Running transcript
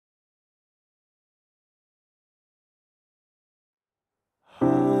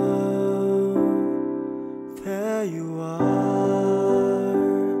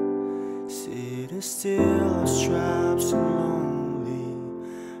traps and lonely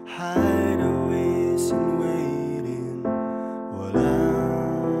hideaways and waiting. Well,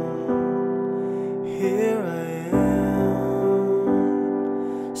 here I am,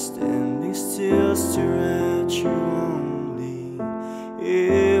 standing still, stare at you only.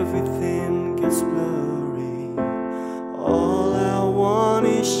 Everything gets blurry. All I want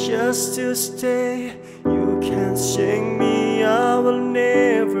is just to stay. You can't shake me, I will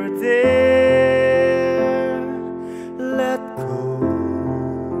never dare let go.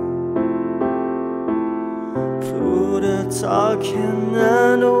 Through the talking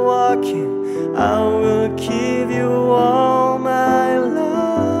and the walking, I will give you all my love.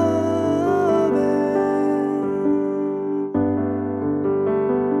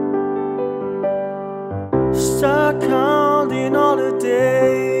 Start counting all the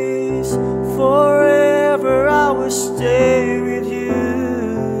days. Forever I will stay with you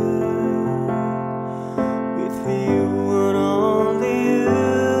and only you.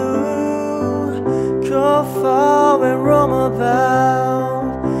 Go far and roam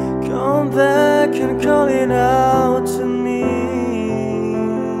about, come back and calling out to me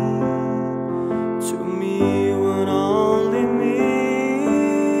and only me.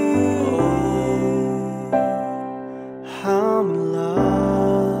 I'm in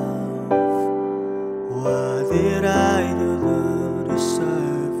love. What did I do to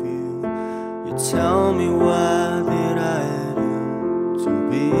deserve you? You tell me, what did I do to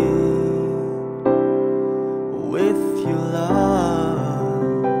be with your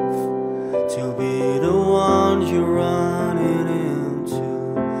love? To be the one you're running into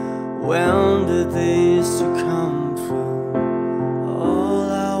when the days to come through. All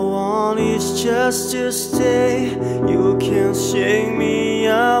I want is just to stay. You can't shake me,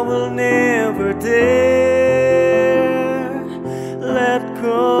 I will never dare let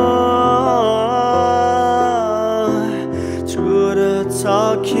go. Through the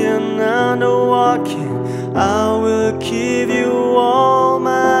talking and the walking, I will give you all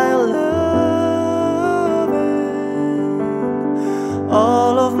my love and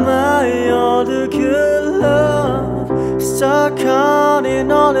all of my other good love. Start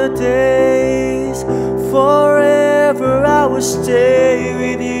counting all the days. Forever I will stay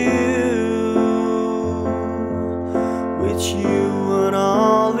with you and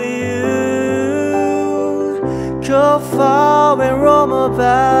only you. Go far and roam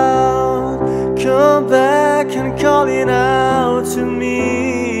about, come back and calling out to me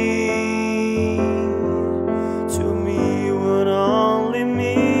and only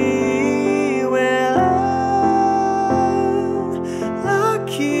me. Well, I'm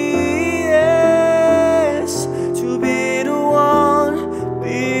lucky to be the one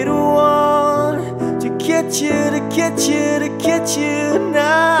to get you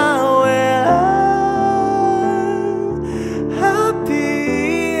now. And I'm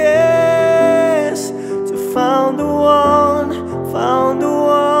happy, yes, to found the one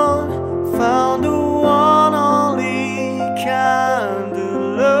only can do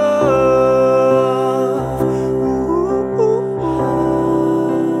love. Ooh,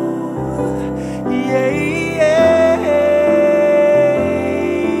 yeah, yeah.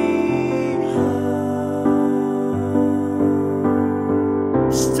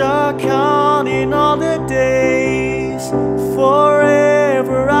 Start counting all the days.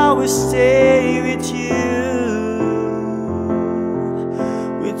 Forever I will stay with you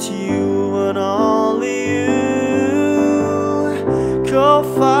and only you. Go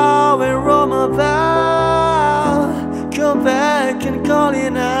far and roam about, come back and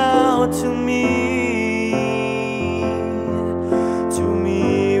calling out to me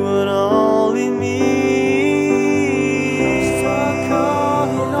and only me. Start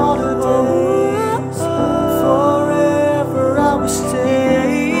counting all the days. Forever I will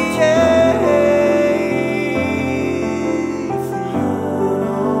stay with you and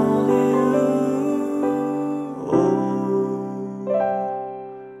only you. Oh,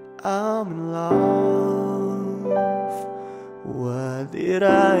 I'm in love. What did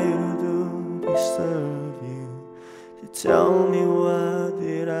I do to deserve you? To tell me, what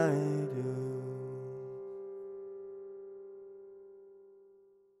did I do?